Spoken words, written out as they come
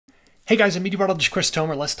Hey guys, I'm Meteorologist Chris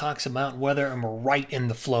Tomer. Let's talk some mountain weather, and we're right in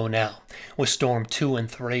the flow now with Storm 2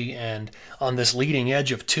 and 3. And on this leading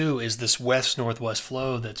edge of 2 is this west-northwest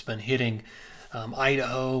flow that's been hitting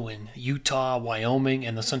Idaho and Utah, Wyoming,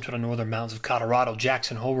 and the central and northern mountains of Colorado.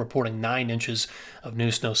 Jackson Hole reporting 9 inches of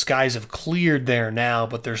new snow. Skies have cleared there now,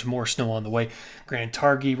 but there's more snow on the way. Grand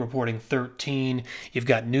Targhee reporting 13. You've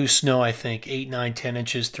got new snow, I think, 8, 9, 10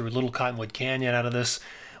 inches through Little Cottonwood Canyon out of this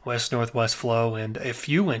west-northwest flow, and a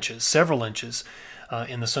few inches, several inches,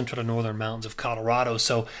 in the central to northern mountains of Colorado.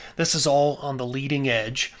 So this is all on the leading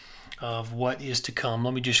edge of what is to come.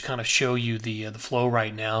 Let me just kind of show you the flow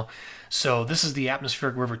right now. So this is the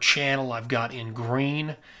atmospheric river channel I've got in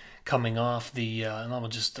green coming off the, and I'll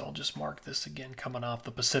just mark this again, coming off the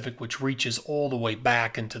Pacific, which reaches all the way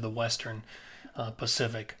back into the western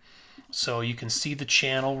Pacific. So you can see the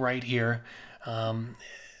channel right here.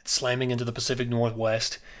 Slamming into the Pacific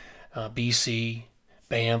Northwest, BC,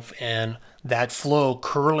 Banff, and that flow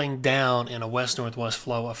curling down in a west-northwest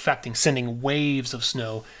flow, sending waves of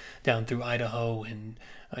snow down through Idaho and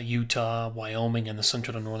Utah, Wyoming, and the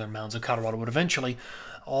central and northern mountains of Colorado. But eventually,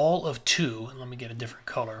 all of 2, and let me get a different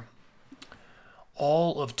color,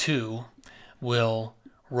 all of 2 will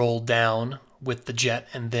roll down with the jet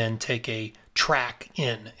and then take a track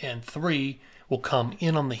in, and 3 will come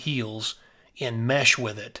in on the heels and mesh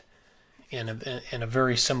with it in a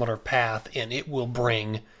very similar path, and it will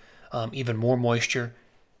bring even more moisture,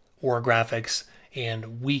 orographics,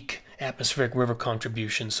 and weak atmospheric river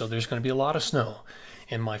contributions. So there's going to be a lot of snow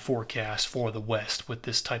in my forecast for the west with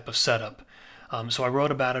this type of setup. So I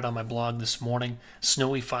wrote about it on my blog this morning.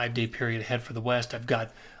 Snowy 5-day period ahead for the west. I've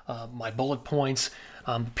got my bullet points.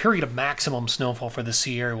 The period of maximum snowfall for the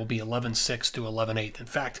Sierra will be 11/6 to 11/8. In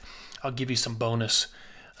fact, I'll give you some bonus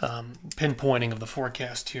pinpointing of the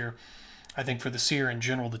forecast here. I think for the Sierra in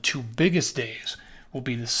general, the 2 biggest days will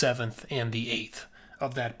be the 7th and the 8th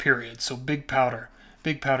of that period. So big powder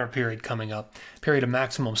period coming up. Period of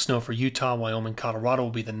maximum snow for Utah, Wyoming, Colorado will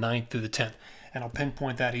be the 9th through the 10th. And I'll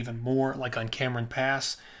pinpoint that even more, like on Cameron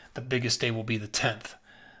Pass, the biggest day will be the 10th.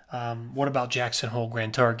 What about Jackson Hole,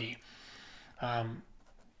 Grand Targhee?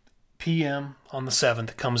 PM on the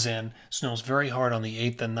 7th comes in, snows very hard on the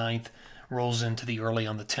 8th and 9th, rolls into the early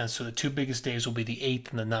on the 10th. So the 2 biggest days will be the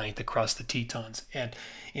 8th and the 9th across the Tetons. And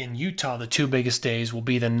in Utah, the 2 biggest days will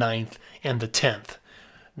be the 9th and the 10th.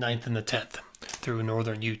 9th and the 10th through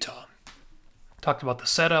northern Utah. Talked about the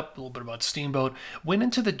setup, a little bit about Steamboat. Went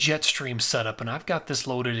into the jet stream setup, and I've got this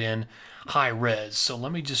loaded in high res. So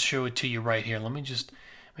let me just show it to you right here. Let me just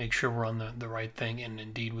make sure we're on the right thing, and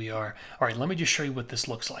indeed we are. All right, let me just show you what this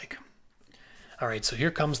looks like. All right, so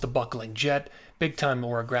here comes the buckling jet. Big time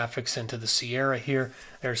orographics into the Sierra here.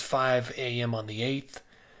 There's 5 a.m. on the 8th,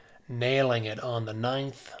 nailing it on the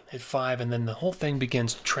 9th at 5, and then the whole thing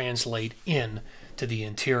begins to translate in to the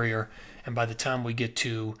interior. And by the time we get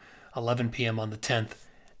to 11 p.m. on the 10th,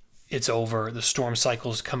 it's over. The storm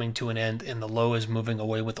cycle is coming to an end, and the low is moving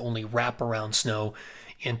away with only wraparound snow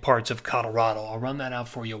in parts of Colorado. I'll run that out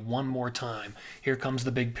for you one more time. Here comes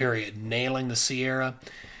the big period, nailing the Sierra.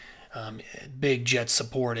 Big jet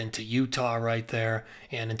support into Utah right there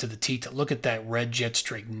and into the Tetons. Look at that red jet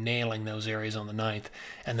streak nailing those areas on the 9th,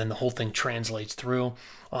 and then the whole thing translates through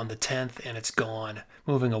on the 10th, and it's gone,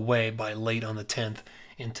 moving away by late on the 10th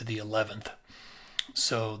into the 11th.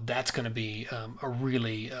 So that's going to be a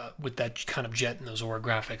really, with that kind of jet and those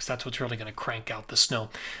orographics, that's what's really going to crank out the snow.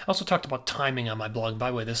 I also talked about timing on my blog.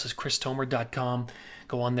 By the way, this is christomer.com.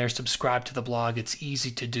 Go on there, subscribe to the blog. It's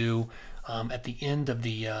easy to do. At the end of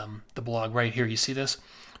the blog right here, you see this?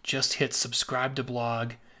 Just hit subscribe to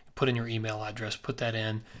blog, put in your email address, put that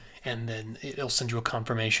in, and then it'll send you a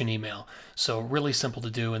confirmation email. So really simple to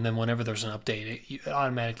do, and then whenever there's an update, it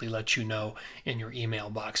automatically lets you know in your email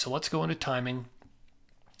box. So let's go into timing,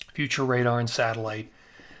 future radar and satellite.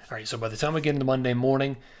 All right, so by the time we get into Monday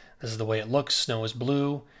morning, this is the way it looks. Snow is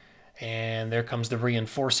blue, and there comes the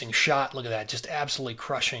reinforcing shot. Look at that, just absolutely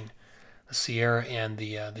crushing the Sierra and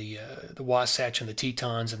the Wasatch and the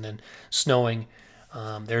Tetons, and then snowing.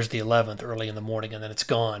 There's the 11th early in the morning, and then it's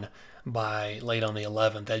gone by late on the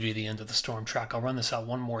 11th. That'd be the end of the storm track. I'll run this out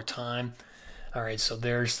one more time. All right, so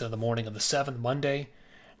there's the morning of the 7th, Monday.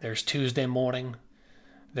 There's Tuesday morning.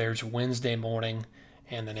 There's Wednesday morning,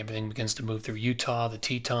 and then everything begins to move through Utah, the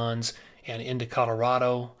Tetons, and into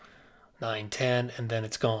Colorado, 9/10, and then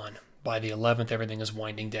it's gone. By the 11th, everything is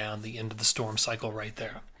winding down, the end of the storm cycle right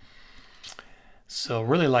there. So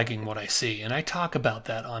really liking what I see, and I talk about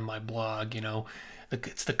that on my blog. You know,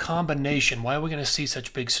 it's the combination. Why are we going to see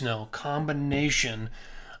such big snow? Combination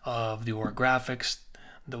of the orographics,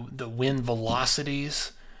 the wind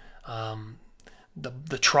velocities,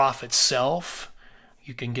 the trough itself,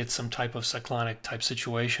 you can get some type of cyclonic type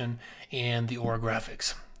situation, and the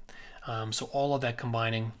orographics. So all of that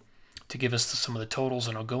combining to give us some of the totals,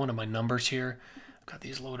 and I'll go into my numbers here. I've got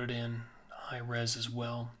these loaded in high res as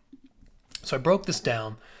well. So I broke this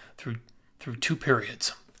down through 2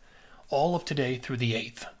 periods. All of today through the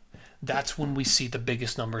 8th. That's when we see the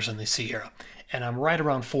biggest numbers in the Sierra. And I'm right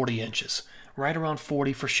around 40 inches. Right around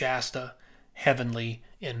 40 for Shasta, Heavenly,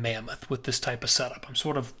 and Mammoth with this type of setup. I'm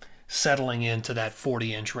sort of settling into that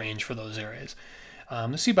 40-inch range for those areas.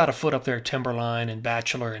 You see about a foot up there at Timberline and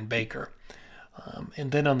Bachelor and Baker.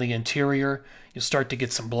 And then on the interior, you'll start to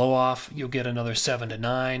get some blow off. You'll get another 7 to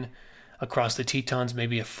 9 across the Tetons,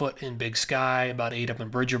 maybe a foot in Big Sky, about 8 up in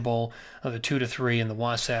Bridger Bowl, another 2 to 3 in the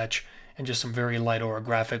Wasatch, and just some very light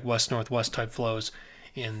orographic west-northwest type flows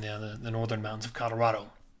in the northern mountains of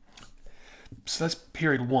Colorado. So that's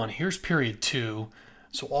period 1. Here's period 2.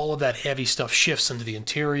 So all of that heavy stuff shifts into the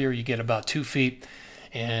interior. You get about 2 feet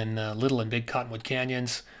in Little and Big Cottonwood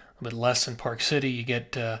Canyons, a bit less in Park City. You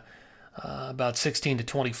get about 16 to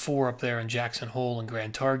 24 up there in Jackson Hole and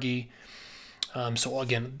Grand Targhee. So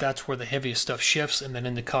again, that's where the heaviest stuff shifts, and then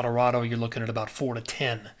into Colorado, you're looking at about 4 to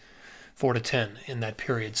 10 in that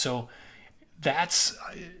period. So that's,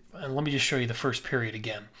 and let me just show you the first period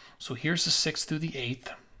again. So here's the 6th through the 8th,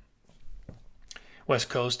 West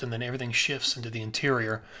Coast, and then everything shifts into the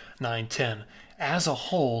interior, 9, 10. As a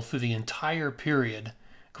whole, through the entire period,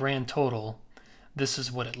 grand total, this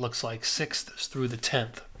is what it looks like, 6th through the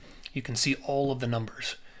 10th. You can see all of the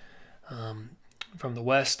numbers. From the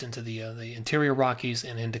west into the interior Rockies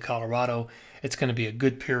and into Colorado. It's going to be a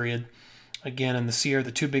good period. Again, in the Sierra,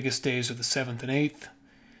 the 2 biggest days are the 7th and 8th.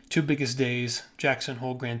 2 biggest days, Jackson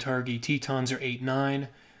Hole, Grand Targhee, Tetons are 8, 9.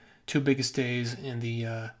 2 biggest days in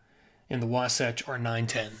the Wasatch are 9,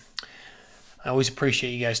 10. I always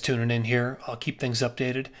appreciate you guys tuning in here. I'll keep things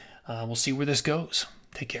updated. We'll see where this goes.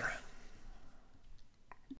 Take care.